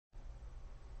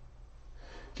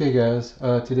Okay guys,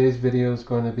 today's video is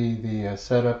going to be the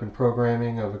setup and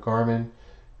programming of a Garmin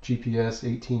GPS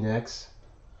 18X.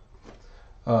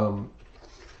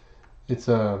 It's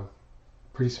a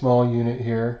pretty small unit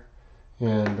here,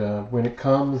 and when it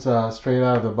comes straight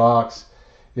out of the box,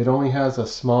 it only has a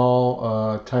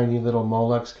small tiny little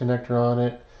Molex connector on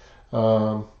it.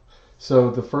 So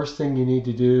the first thing you need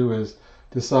to do is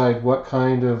decide what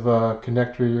kind of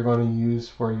connector you're going to use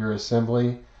for your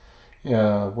assembly.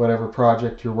 Whatever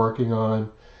project you're working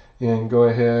on, and go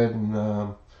ahead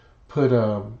and put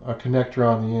a connector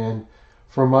on the end.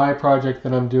 For my project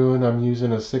that I'm doing, I'm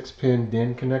using a 6-pin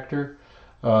DIN connector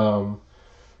to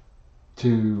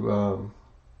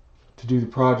do the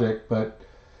project, but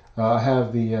I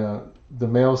have the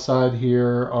male side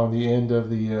here on the end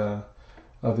of the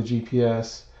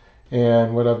GPS,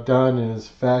 and what I've done is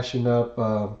fashion up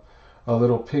a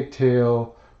little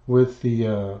pigtail with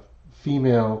the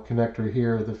female connector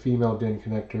here, the female DIN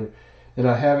connector, and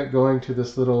I have it going to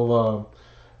this little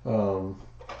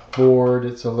board.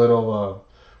 It's a little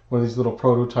one of these little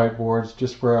prototype boards,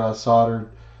 just where I soldered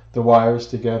the wires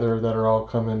together that are all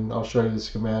coming. I'll show you the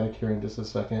schematic here in just a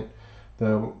second,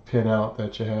 the pin out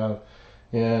that you have,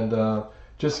 and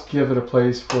just give it a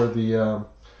place for the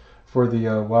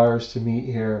wires to meet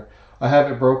here. I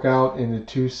have it broke out into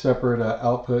two separate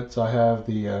outputs. I have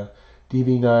the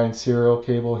DB9 serial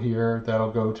cable here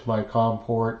that'll go to my COM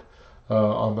port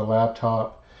on the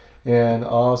laptop, and I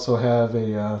also have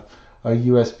a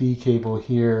USB cable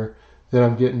here that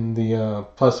I'm getting the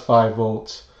plus 5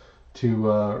 volts to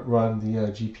run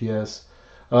the GPS.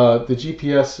 The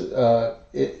GPS,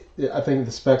 I think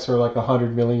the specs are like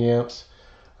 100 milliamps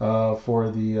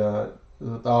for the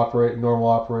normal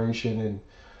operation, and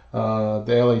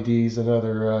the LEDs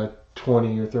another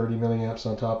 20 or 30 milliamps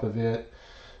on top of it.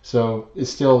 So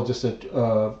it's still just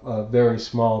a very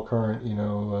small current,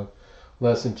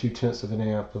 less than 0.2 of an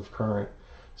amp of current.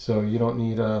 So you don't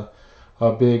need a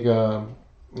big,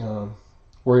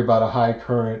 worry about a high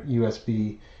current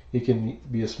USB. It can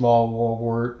be a small wall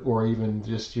wart, or even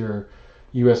just your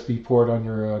USB port on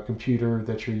your computer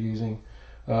that you're using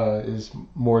is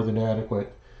more than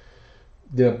adequate.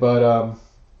 But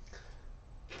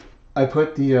I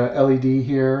put the LED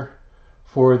here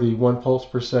for the 1 pulse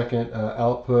per second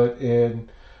output, and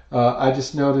I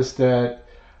just noticed that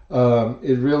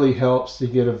it really helps to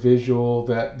get a visual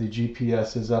that the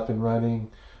GPS is up and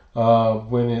running.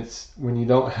 When you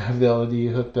don't have the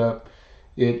LED hooked up,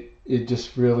 it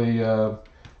just really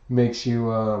makes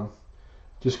you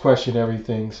just question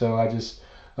everything. So I just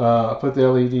put the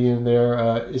LED in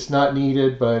there. It's not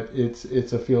needed, but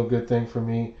it's a feel good thing for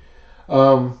me.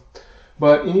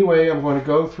 But anyway, I'm going to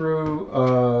go through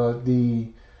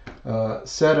the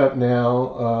setup now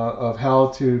of how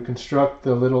to construct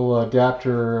the little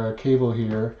adapter cable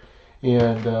here,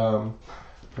 and I'll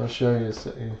show you.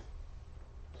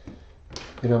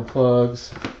 It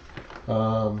unplugs.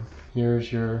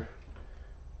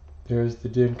 There's the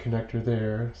DIN connector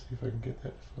there. See if I can get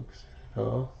that to focus in at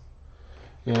all.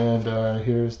 And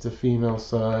here's the female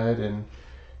side, and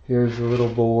here's the little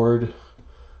board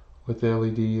with the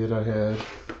LED that I had.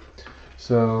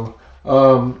 So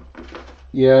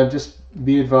yeah, just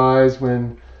be advised,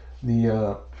 when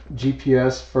the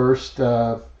GPS first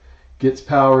gets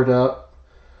powered up,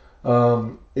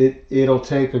 it'll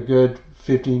take a good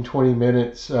 15-20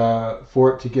 minutes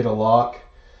for it to get a lock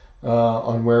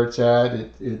on where it's at.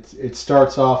 It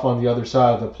starts off on the other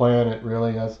side of the planet,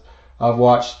 really. As I've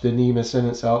watched the NMEA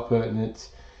sentence output, and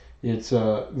it's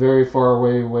very far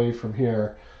away from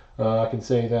here. I can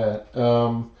say that.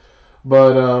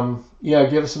 Yeah,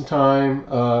 give it some time.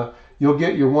 You'll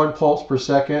get your 1 pulse per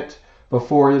second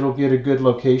before it'll get a good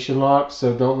location lock.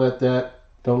 So don't let that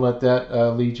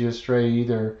lead you astray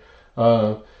either.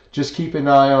 Just keep an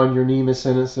eye on your NMEA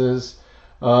sentences.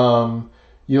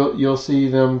 You'll see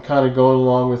them kind of going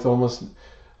along with almost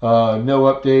no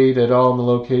update at all in the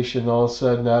location. All of a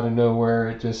sudden, out of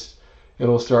nowhere,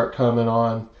 it'll start coming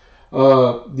on.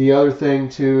 The other thing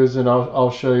too is, and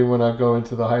I'll show you when I go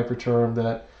into the Hyperterm,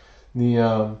 that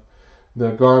the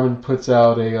Garmin puts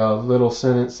out a little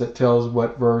sentence that tells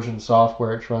what version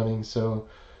software it's running, so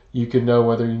you can know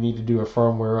whether you need to do a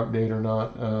firmware update or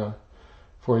not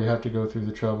before you have to go through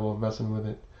the trouble of messing with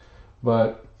it.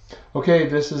 But okay,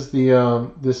 this is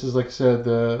like I said,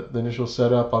 the initial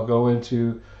setup. I'll go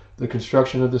into the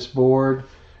construction of this board,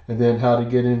 and then how to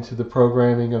get into the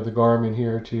programming of the Garmin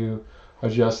here to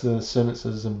adjust the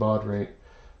sentences and baud rate.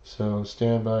 So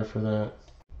stand by for that.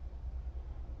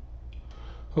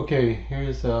 Okay,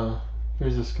 here's a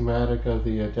schematic of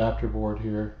the adapter board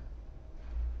here.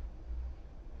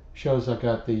 Shows I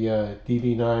got the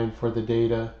DB9 for the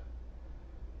data,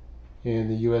 and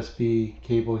the USB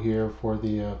cable here for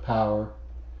the power.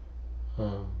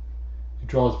 It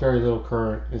draws very little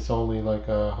current. It's only like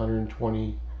 120,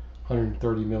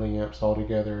 130 milliamps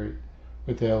altogether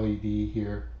with the LED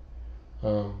here.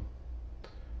 So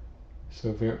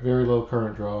very, very low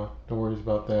current draw. No worries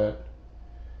about that.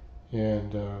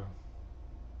 And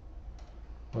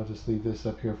I'll just leave this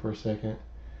up here for a second.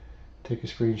 Take a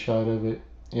screenshot of it.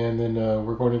 And then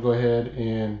we're going to go ahead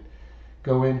and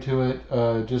go into it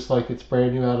just like it's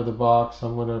brand new out of the box.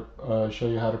 I'm going to show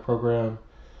you how to program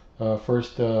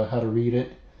first how to read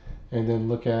it, and then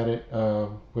look at it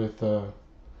with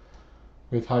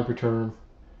Hyperterm,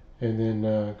 and then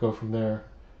go from there.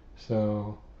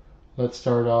 So let's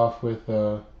start off with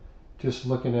just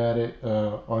looking at it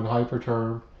on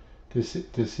Hyperterm to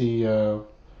see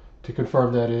to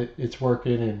confirm that it's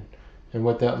working and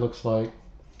what that looks like.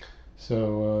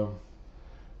 So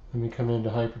let me come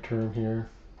into Hyperterm here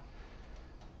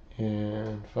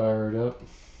and fire it up.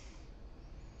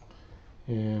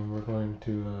 And we're going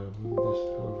to move this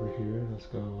over here. Let's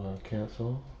go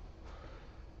cancel.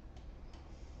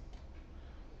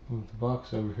 Move the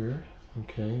box over here.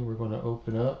 Okay, we're going to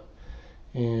open up,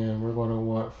 and we're going to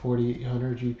want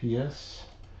 4800 GPS.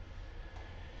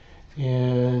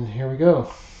 And here we go.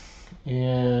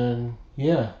 And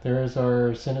yeah, there is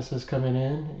our sentences coming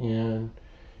in, and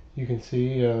you can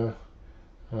see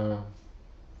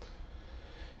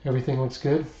everything looks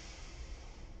good.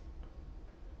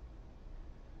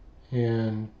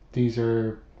 And these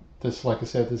are, like I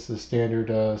said, this is a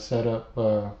standard setup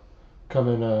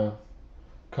coming out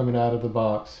of the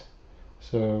box.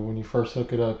 So when you first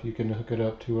hook it up, you can hook it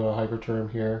up to a Hyperterm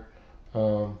here.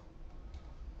 So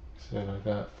I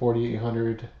got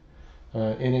 4800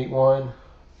 N81,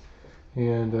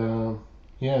 and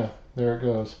yeah, there it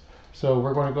goes. So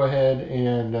we're going to go ahead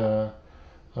and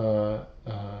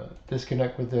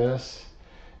disconnect with this.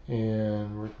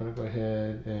 And we're going to go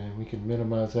ahead and we can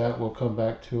minimize that. We'll come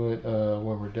back to it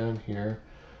when we're done here.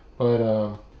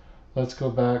 But let's go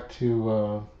back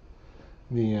to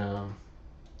the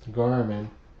Garmin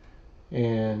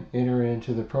and enter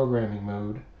into the programming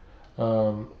mode.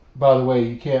 By the way,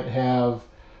 you can't have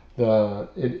the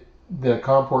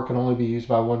COM port can only be used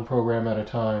by one program at a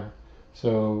time.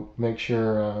 So make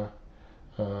sure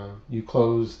you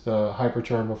close the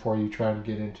Hyperterm before you try to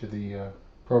get into the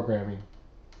programming.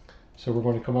 So we're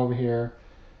going to come over here.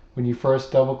 When you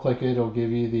first double click it, it'll give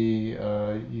you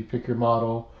the, you pick your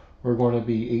model. We're going to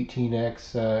be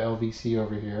 18X LVC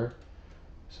over here.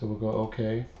 So we'll go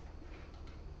OK.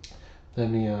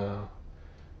 Let me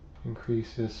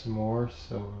increase this some more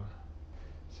so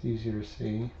it's easier to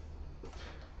see.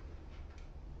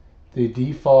 The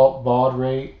default baud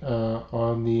rate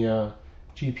on the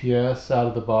GPS out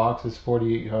of the box is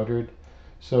 4800.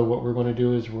 So what we're going to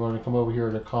do is we're going to come over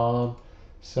here to COM,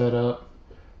 Setup.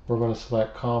 We're going to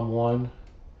select COM 1,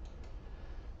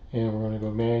 and we're going to go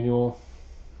manual,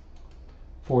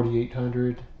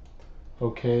 4800.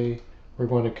 OK. We're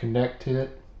going to connect to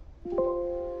it.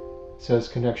 It says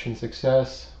connection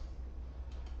success.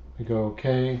 We go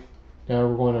OK. Now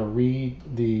we're going to read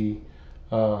the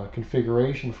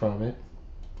configuration from it,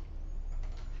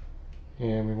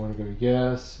 and we want to go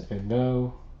yes and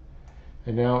no.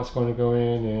 And now it's going to go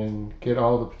in and get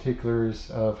all the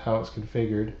particulars of how it's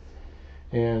configured.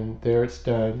 And there it's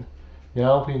done.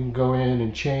 Now we can go in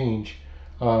and change.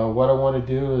 What I want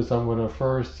to do is I'm going to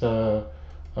first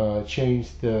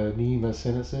change the NMEA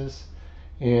sentences.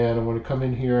 And I'm going to come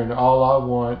in here, and all I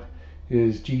want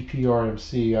is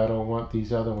GPRMC. I don't want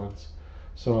these other ones.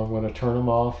 So I'm going to turn them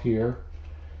off here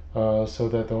so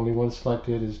that the only one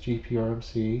selected is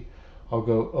GPRMC. I'll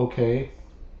go OK.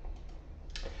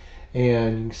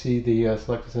 And you can see the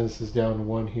selected sentences down to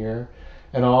 1 here.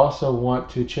 And I also want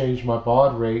to change my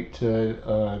baud rate to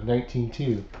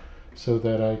 19.2 so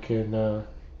that I can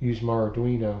use my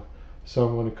Arduino. So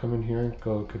I'm going to come in here and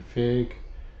go config,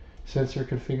 sensor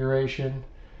configuration,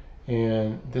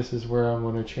 and this is where I'm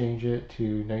going to change it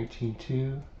to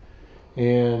 19.2.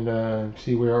 And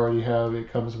see, we already have,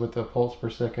 it comes with the pulse per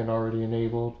second already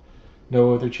enabled.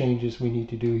 No other changes we need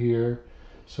to do here.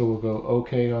 So we'll go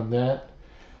OK on that.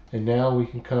 And now we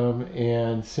can come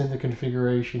and send the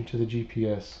configuration to the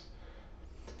GPS.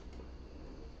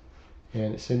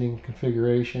 And it's sending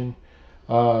configuration.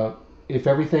 If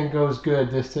everything goes good,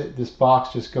 this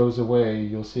box just goes away.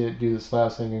 You'll see it do this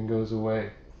last thing and goes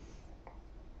away.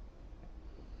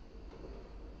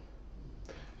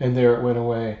 And there it went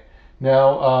away.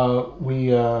 Now we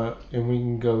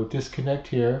can go disconnect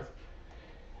here.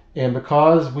 And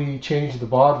because we changed the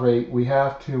baud rate, we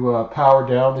have to power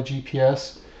down the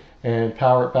GPS and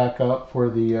power it back up for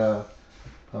the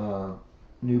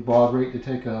new baud rate to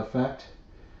take effect.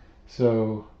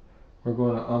 So we're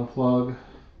going to unplug.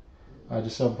 I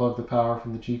just unplugged the power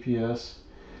from the GPS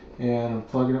and I'm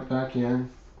plugging it back in.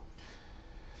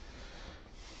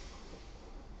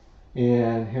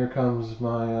 And here comes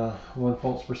my 1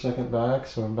 pulse per second back,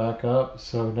 so I'm back up.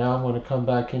 So now I'm going to come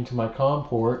back into my COM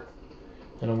port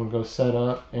and I'm going to go set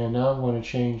up, and now I'm going to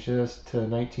change this to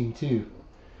 19.2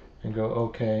 and go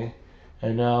OK.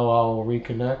 And now I'll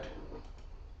reconnect,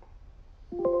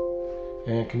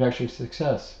 and connection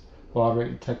success. Baud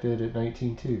rate detected at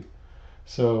 19.2.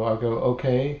 So I go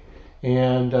OK,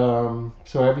 and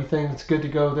so everything's good to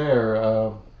go there.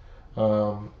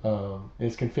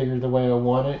 It's configured the way I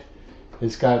want it.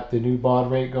 It's got the new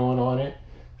baud rate going on it.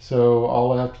 So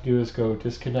all I have to do is go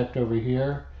disconnect over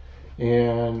here,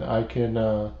 and I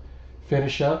can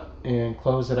finish up and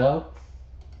close it out.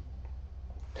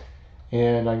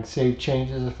 And I can save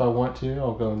changes if I want to.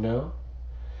 I'll go no.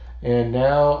 And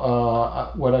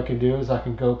now what I can do is I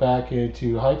can go back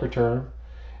into Hyperterm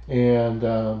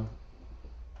and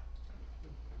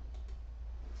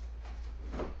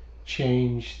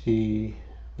change the,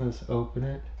 let's open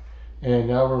it. And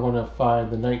now we're going to find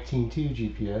the 19.2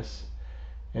 GPS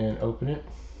and open it.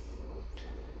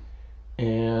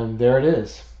 And there it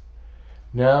is.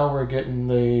 Now we're getting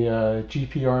the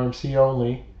GPRMC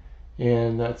only,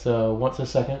 and that's once a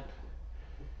second.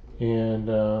 And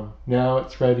now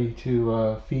it's ready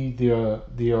to feed the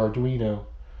Arduino.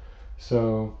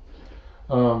 So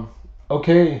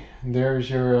okay, there's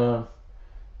your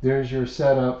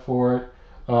setup for it.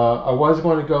 I was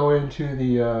going to go into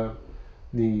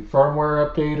the firmware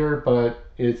updater, but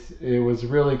it was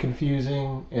really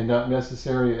confusing and not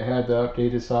necessary. It had the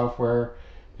updated software.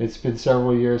 It's been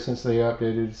several years since they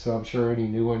updated, so I'm sure any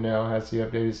new one now has the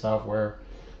updated software.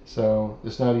 So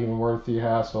it's not even worth the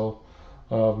hassle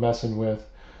of messing with.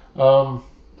 Other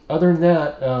than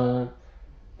that,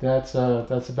 that's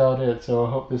about it. So I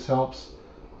hope this helps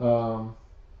in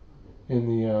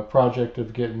the project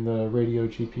of getting the radio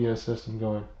GPS system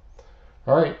going.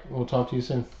 All right, we'll talk to you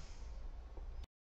soon.